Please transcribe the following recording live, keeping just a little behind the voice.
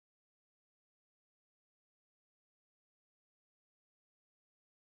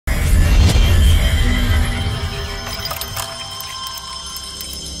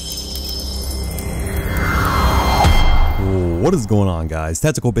What is going on, guys?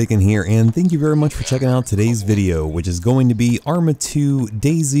 Tactical Bacon here, and thank you very much for checking out today's video, which is going to be Arma 2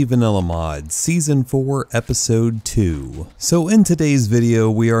 DayZ Vanilla mod, Season 4, Episode 2. So in today's video,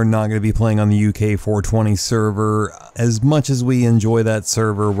 we are not going to be playing on the UK 420 server. As much as we enjoy that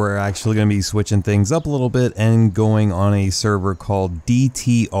server, we're actually going to be switching things up a little bit and going on a server called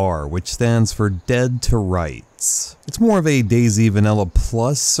DTR, which stands for Dead to Rights. It's more of a DayZ Vanilla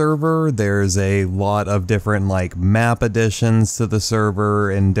Plus server. There's a lot of different map additions to the server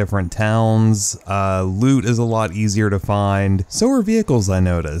in different towns. Loot is a lot easier to find. So are vehicles, I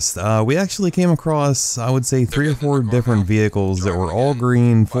noticed. We actually came across, I would say, 3 or 4 different vehicles that were all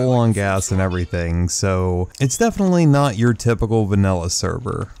green, full on gas and everything. So it's definitely not your typical vanilla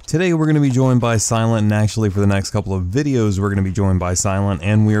server. Today we're going to be joined by Silent, and actually for the next couple of videos we're going to be joined by Silent,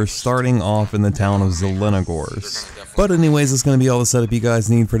 and we are starting off in the town of Zelenogorsk. But anyways, that's going to be all the setup you guys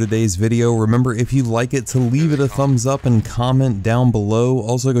need for today's video. Remember, if you like it, to leave it a thumbs up and comment down below.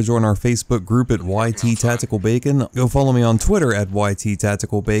 Also, go join our Facebook group at YT Tactical Bacon. Go follow me on Twitter at YT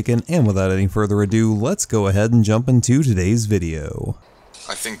Tactical Bacon. And without any further ado, let's go ahead and jump into today's video.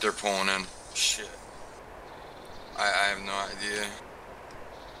 I think they're pulling in. Shit. I have no idea.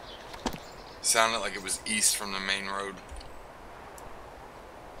 Sounded like it was east from the main road.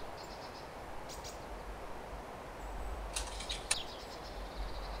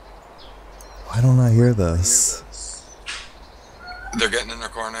 Why don't I hear this? They're getting in their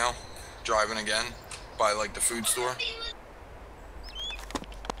car now, driving again by the food store.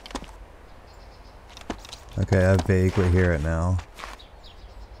 Okay, I vaguely hear it now.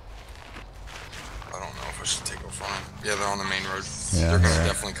 I don't know if I should take off on them. Yeah, they're on the main road. Yeah, they're gonna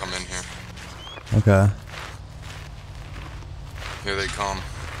definitely come in here. Okay. Here they come.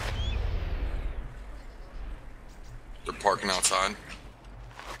 They're parking outside.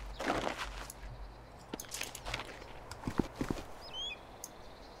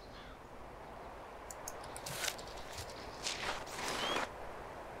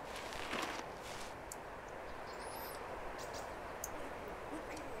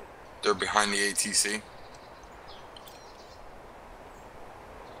 They're behind the ATC.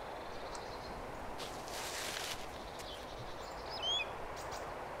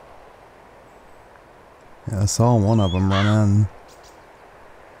 Yeah, I saw one of them run in.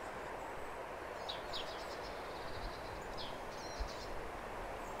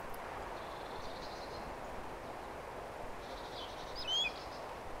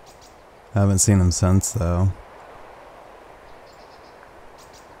 I haven't seen them since, though.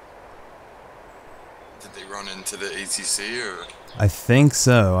 Into the ATC, or? I think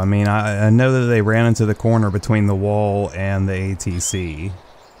so. I mean, I know that they ran into the corner between the wall and the ATC.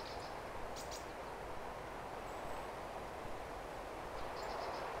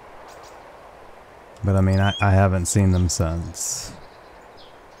 But I mean, I haven't seen them since.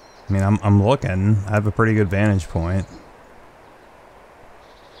 I mean, I'm looking. I have a pretty good vantage point.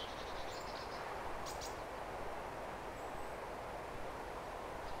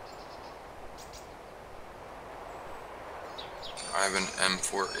 I have an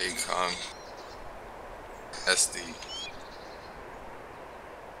M4 ACOG SD.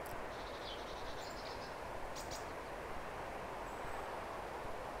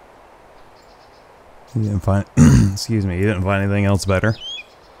 You didn't find, excuse me, you didn't find anything else better?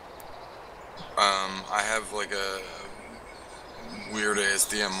 I have a weird ass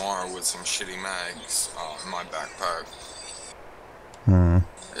DMR with some shitty mags in my backpack.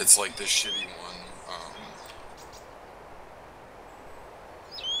 It's like this shitty one.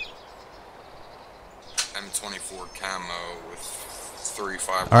 M24 camo with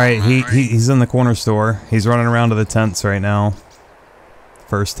 3.5. Alright, he's in the corner store. He's running around to the tents right now.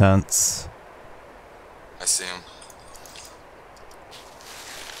 First tents. I see him.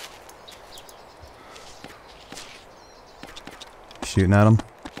 Shooting at him.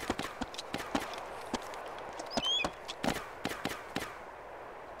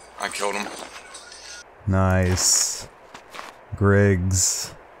 I killed him. Nice.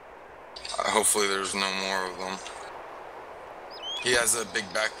 Griggs. Hopefully there's no more of them. He has a big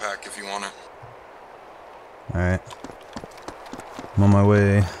backpack if you want it. Alright. I'm on my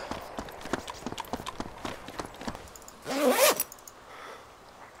way.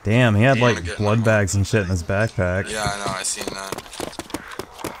 Damn, he had blood bags and shit in his backpack. Yeah, I know, I seen that.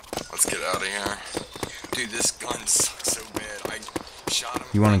 Let's get out of here. Dude, this gun sucks so bad. I shot him.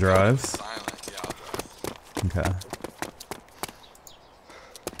 You wanna drive? Silent. Yeah, I'll drive. Okay.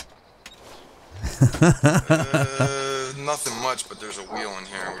 Nothing much, but there's a wheel in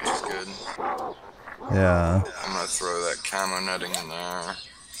here, which is good. Yeah. I'm gonna throw that camo netting in there,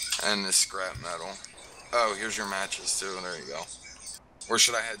 and this scrap metal. Oh, here's your matches too. There you go. Where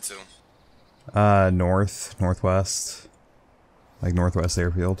should I head to? Northwest. Like Northwest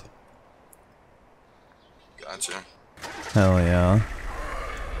Airfield. Gotcha. Hell yeah.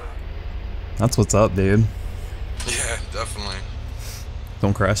 That's what's up, dude. Yeah, definitely.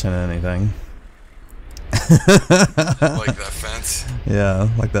 Don't crash into anything. Like that fence? Yeah,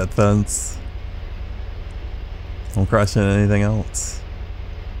 like that fence. Don't crash into anything else.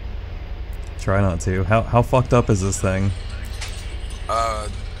 Try not to. How fucked up is this thing?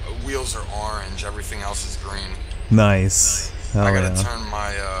 Wheels are orange, everything else is green. Nice. Hell I gotta yeah. turn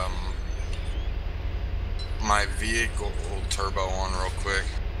my my vehicle turbo on real quick.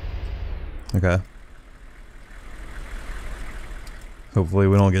 Okay. Hopefully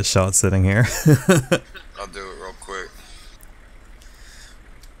we don't get shot sitting here. I'll do it real quick.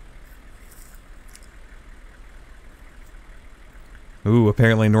 Ooh,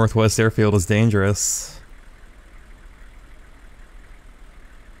 apparently Northwest Airfield is dangerous.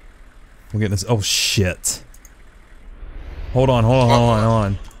 We're getting this. Oh shit. Hold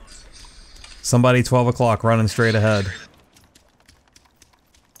on. Somebody 12 o'clock running straight ahead.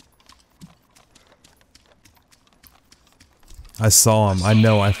 I saw him. I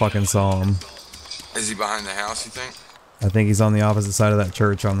know I fucking saw him. Is he behind the house, you think? I think he's on the opposite side of that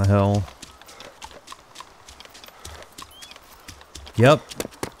church on the hill. Yep.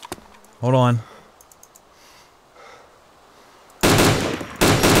 Hold on.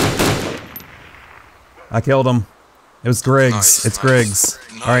 I killed him. It was Griggs. Nice, It's nice, Griggs.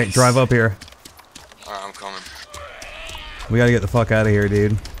 nice. Alright, drive up here. Alright, I'm coming. We gotta get the fuck out of here,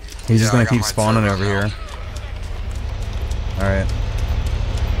 dude. He's just gonna keep spawning over here. Alright.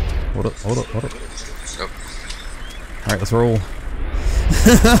 Hold up. Yep. Alright, let's roll.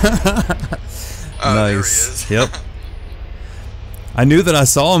 Oh, nice. there he is. Yep. I knew that I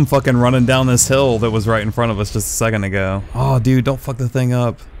saw him fucking running down this hill that was right in front of us just a second ago. Oh, dude, don't fuck the thing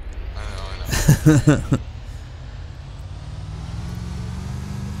up. I know.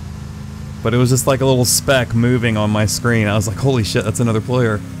 But it was just like a little speck moving on my screen. I was like, holy shit, that's another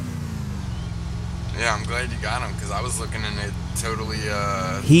player. Yeah, I'm glad you got him, because I was looking in it totally,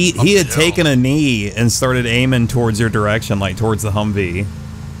 He had taken a knee and started aiming towards your direction, like towards the Humvee.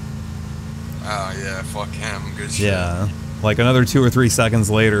 Oh, yeah, fuck him. Good shit. Yeah. Like another 2 or 3 seconds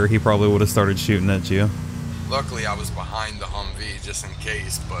later, he probably would have started shooting at you. Luckily, I was behind the Humvee just in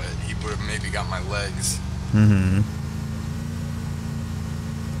case, but he would have maybe got my legs. Mm-hmm.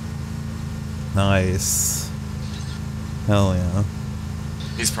 Nice. Hell yeah.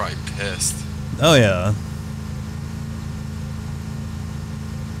 He's probably pissed. Oh yeah.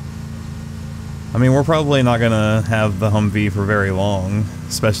 I mean, we're probably not gonna have the Humvee for very long,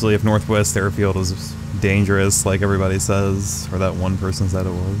 especially if Northwest Airfield is dangerous, like everybody says, or that one person said it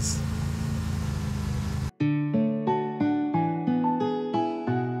was.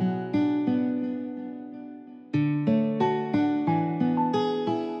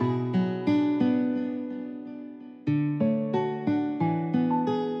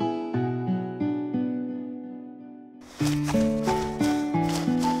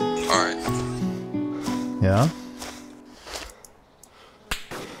 Alright. Yeah?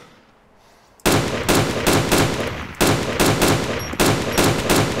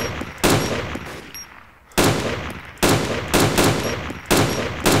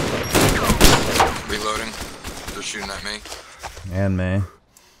 Reloading. They're shooting at me. And me.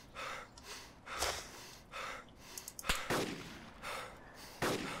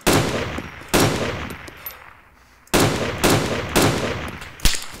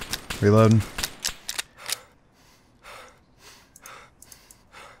 Reloading.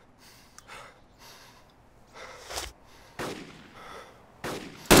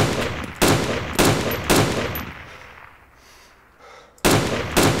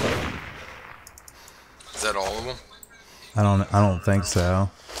 Is that all of them? I don't think so.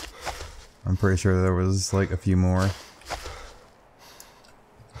 I'm pretty sure there was like a few more.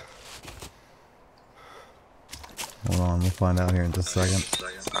 Hold on, we'll find out here in just a second.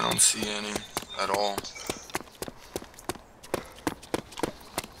 I don't see any at all.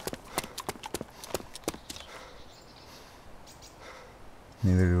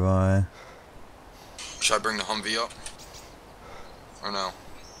 Neither do I. Should I bring the Humvee up? Or no?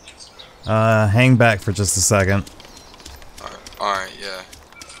 Hang back for just a second. Alright, yeah.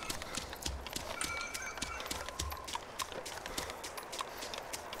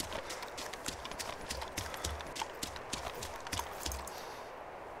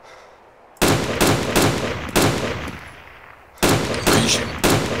 Are you shooting?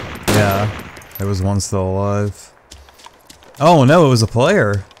 Yeah, there was one still alive. Oh no, it was a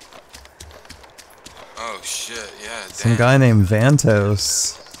player. Oh, Some guy named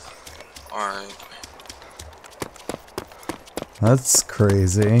Vantos. Alright. That's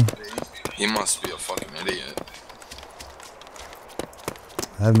crazy. He must be a fucking idiot.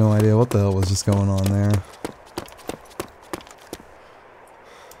 I have no idea what the hell was just going on there.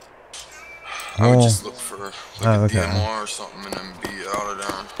 I would just look for like a okay. DMR or something and then be out of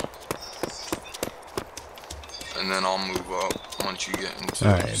there. And then I'll move up once you get into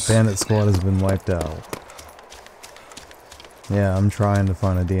Alright, Bandit Squad has been wiped out. Yeah, I'm trying to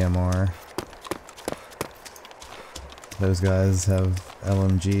find a DMR. Those guys have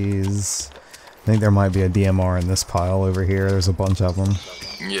LMGs. I think there might be a DMR in this pile over here. There's a bunch of them.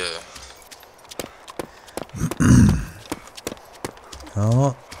 Yeah.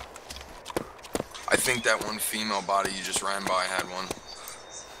 Oh. I think that one female body you just ran by had one.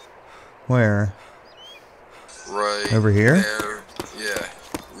 Where? Right over here? There. Yeah.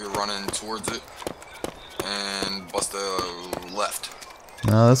 We were running towards it. And bust a left.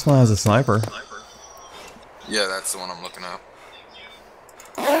 No, this one has a sniper. Yeah, that's the one I'm looking at.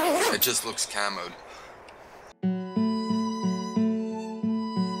 It just looks camoed.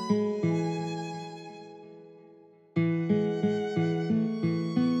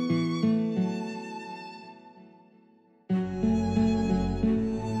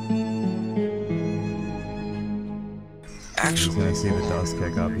 Actually, He's gonna see the dust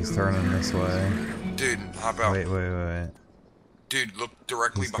kick up. He's turning this way. Dude, how about... Wait. Dude, look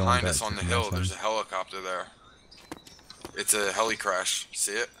directly He's going behind back us on to the hill. convention. There's a helicopter there. It's a heli crash.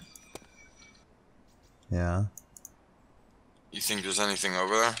 See it? Yeah. You think there's anything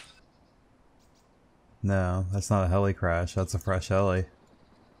over there? No, that's not a heli crash. That's a fresh heli.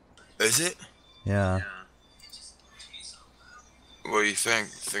 Is it? Yeah. What do you think?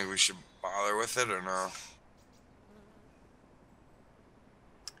 Think we should bother with it or no?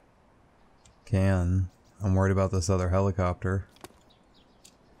 Can. I'm worried about this other helicopter.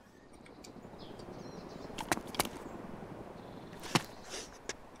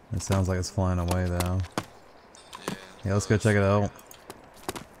 It sounds like it's flying away though. Yeah, let's go check it out.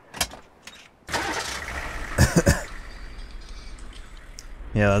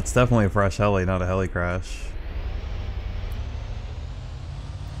 Yeah, that's definitely a fresh heli, not a heli crash.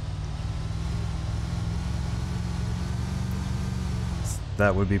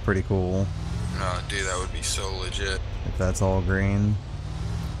 That would be pretty cool. No, dude, that would be so legit. If that's all green.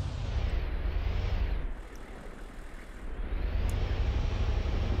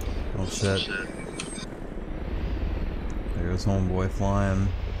 Oh shit. There goes homeboy flying.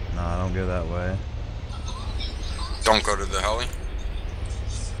 Nah, don't go that way. Don't go to the heli?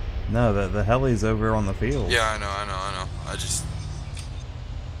 No, the heli's over on the field. Yeah, I know.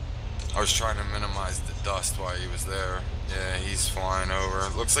 I was trying to minimize the dust while he was there. Yeah, he's flying over.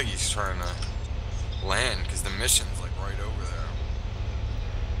 It looks like he's trying to land because the mission's like right over there.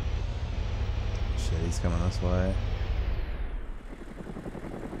 Shit, he's coming this way.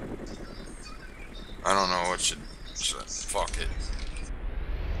 I don't know what should fuck it.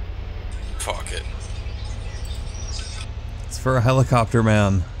 Fuck it. It's for a helicopter,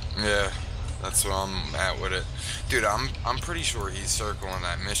 man. Yeah, that's what I'm at with it. Dude, I'm pretty sure he's circling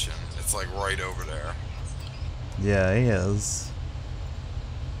that mission. It's like right over there. Yeah, he is.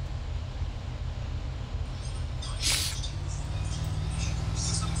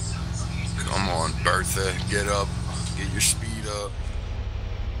 Come on, Bertha, get up. Get your speed up.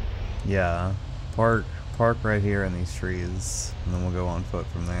 Yeah. Park right here in these trees, and then we'll go on foot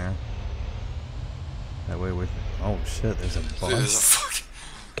from there. That way we... Oh shit, there's a bus. There's a fucking...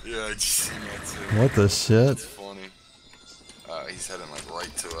 Yeah, I just seen that too. What the shit? That's funny. He's heading like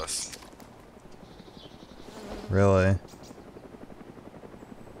right to us. Really?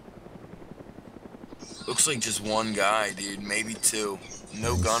 Looks like just one guy, dude. Maybe two.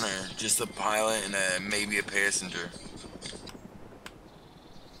 No gunner. Just a pilot and maybe a passenger.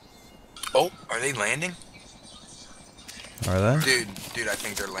 Oh, are they landing? Are they? Dude, I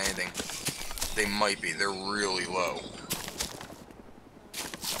think they're landing. They might be. They're really low.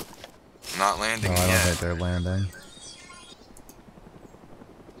 Not landing Oh, I don't yet. think they're landing.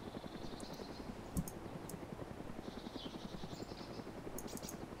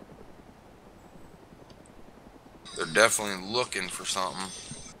 They're definitely looking for something.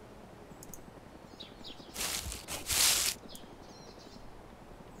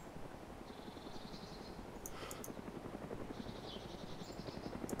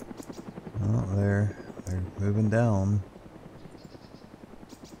 Oh, they're moving down.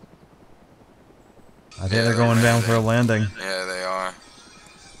 I think they're going down for a landing. Yeah, they are.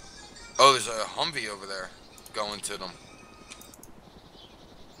 Oh, there's a Humvee over there going to them.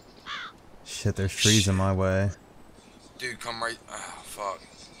 Shit, there's trees in my way. Dude, come right. Oh, fuck.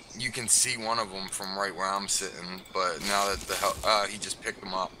 You can see one of them from right where I'm sitting, but now that the hell, he just picked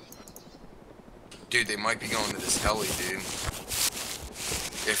them up. Dude, they might be going to this heli, dude.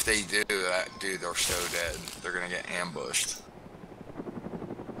 If they do that, dude, they're so dead. They're gonna get ambushed.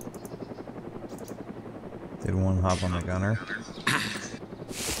 Did one hop on the gunner?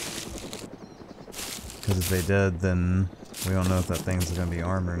 Because if they did, then we don't know if that thing's gonna be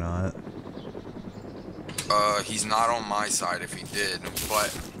armed or not. He's not on my side if he did,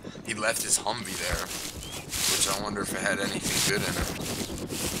 but he left his Humvee there, which I wonder if it had anything good in it.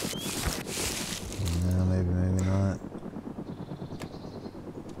 Yeah, maybe, maybe not.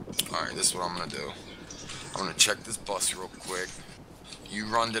 Alright, this is what I'm gonna do. I'm gonna check this bus real quick. You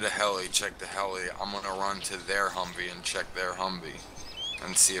run to the heli, check the heli. I'm gonna run to their Humvee and check their Humvee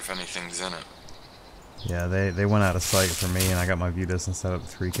and see if anything's in it. Yeah, they went out of sight for me, and I got my view distance set up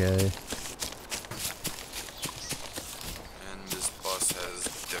to 3K. And this bus has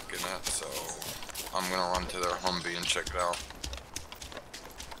dick in it, so I'm gonna run to their Humvee and check it out.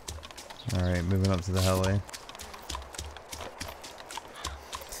 Alright, moving up to the heli.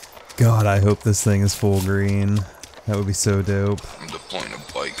 God, I hope this thing is full green. That would be so dope. I'm deploying a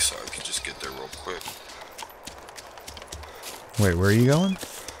bike so I could just get there real quick. Wait, where are you going?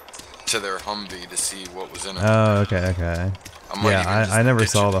 To their Humvee to see what was in it. Oh, okay, okay. Yeah, I never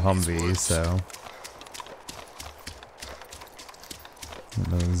saw the Humvee, so... I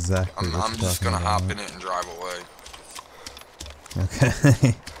don't know exactly I'm just gonna hop in it and drive away.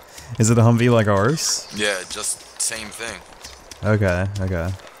 Okay. Is it a Humvee like ours? Yeah, just same thing. Okay,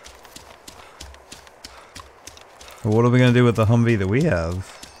 okay. Well, what are we gonna do with the Humvee that we have?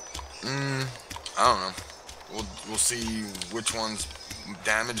 I don't know. We'll see which one's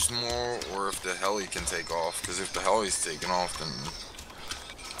damaged more, or if the heli can take off. Because if the heli's taking off,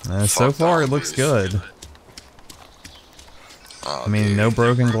 then so far, it looks good. I mean, dude, no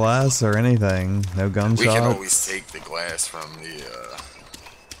broken glass or anything. No gunshots. We can always take the glass from the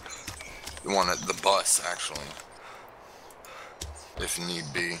one at the bus, actually, if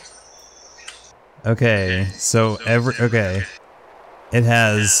need be. Okay, so it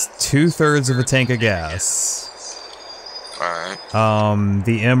has 2/3 of a tank of gas. Alright.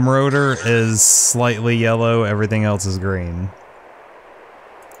 The M rotor is slightly yellow, everything else is green.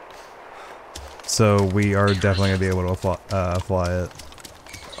 So we are definitely gonna be able to fly it.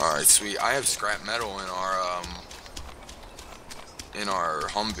 Alright, sweet. I have scrap metal in our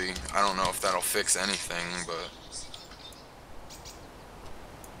Humvee. I don't know if that'll fix anything, but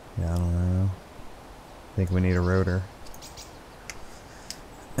yeah, I don't know. I think we need a rotor.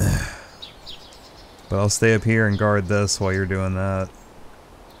 But I'll stay up here and guard this while you're doing that.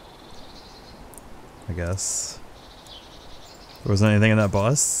 I guess. Wasn't anything in that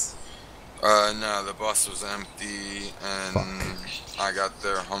bus? No, the bus was empty, and fuck. I got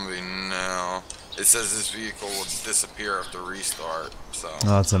their Humvee now. It says this vehicle will disappear after restart, so...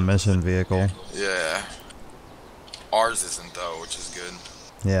 Oh, it's a mission vehicle. Yeah. Ours isn't, though, which is good.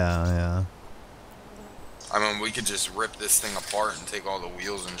 Yeah, yeah. I mean, we could just rip this thing apart and take all the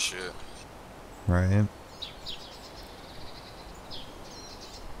wheels and shit. Right.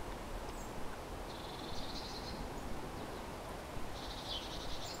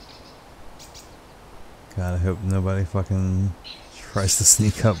 God, I hope nobody fucking tries to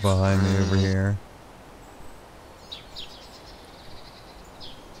sneak up behind me over here.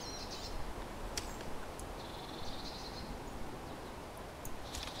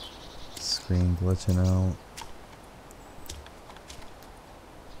 Screen glitching out.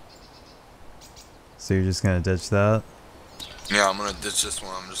 So you're just gonna ditch that? Yeah, I'm gonna ditch this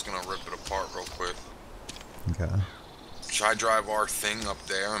one. I'm just gonna rip it apart real quick. Okay. Should I drive our thing up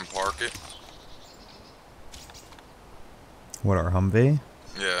there and park it? What, our Humvee?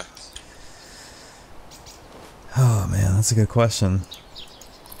 Yeah. Oh man, that's a good question.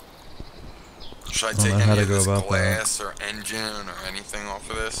 Should I take any of this glass or engine or anything off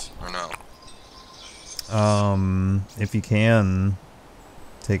of this, or no? If you can,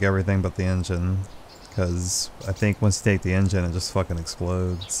 take everything but the engine. Because I think once you take the engine, it just fucking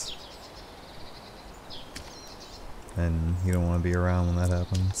explodes. And you don't want to be around when that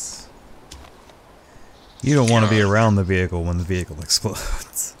happens. You don't want to be around the vehicle when the vehicle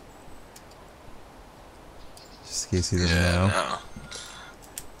explodes. Just in case you didn't know. No.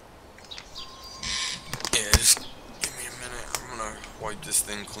 Yeah, just give me a minute. I'm gonna wipe this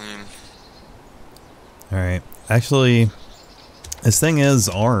thing clean. Alright. Actually, this thing is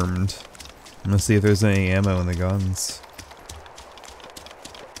armed. I'm gonna see if there's any ammo in the guns.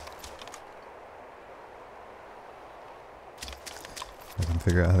 I can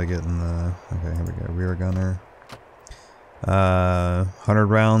figure out how to get in the... Okay, here we go. Rear gunner. 100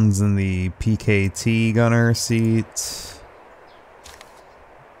 rounds in the PKT gunner seat.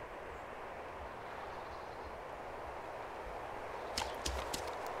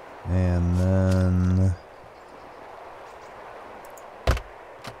 And then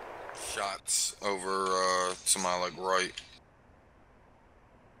shots over to my like right.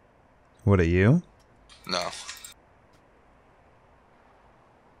 What are you? No.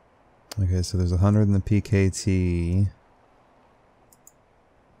 Okay, so there's 100 in the PKT.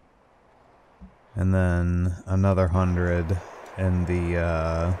 And then another 100 in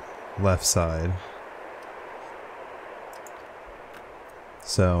the left side.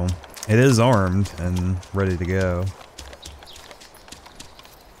 So it is armed and ready to go.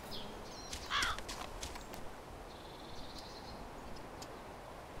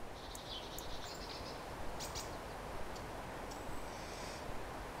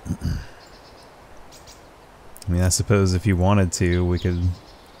 I mean, I suppose if you wanted to, we could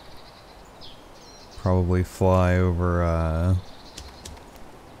probably fly over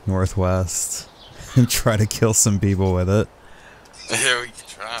northwest and try to kill some people with it. Yeah, we can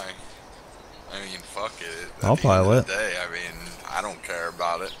try. I mean, fuck it. I'll pilot. At the end of the day, I mean, I don't care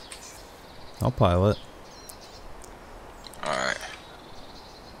about it. I'll pilot. Alright.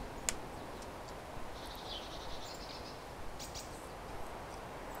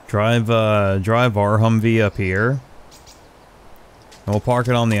 Drive our Humvee up here. And we'll park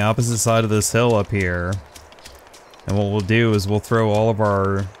it on the opposite side of this hill up here. And what we'll do is we'll throw all of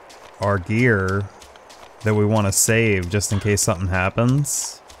our gear that we want to save just in case something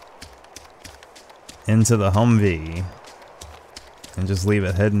happens into the Humvee. And just leave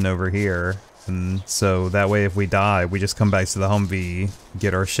it hidden over here. And so that way if we die, we just come back to the Humvee,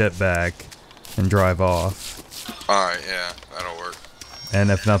 get our shit back, and drive off. Alright, yeah, that'll work. And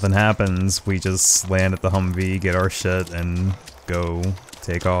if nothing happens, we just land at the Humvee, get our shit, and go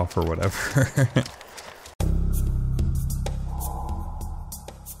take off or whatever.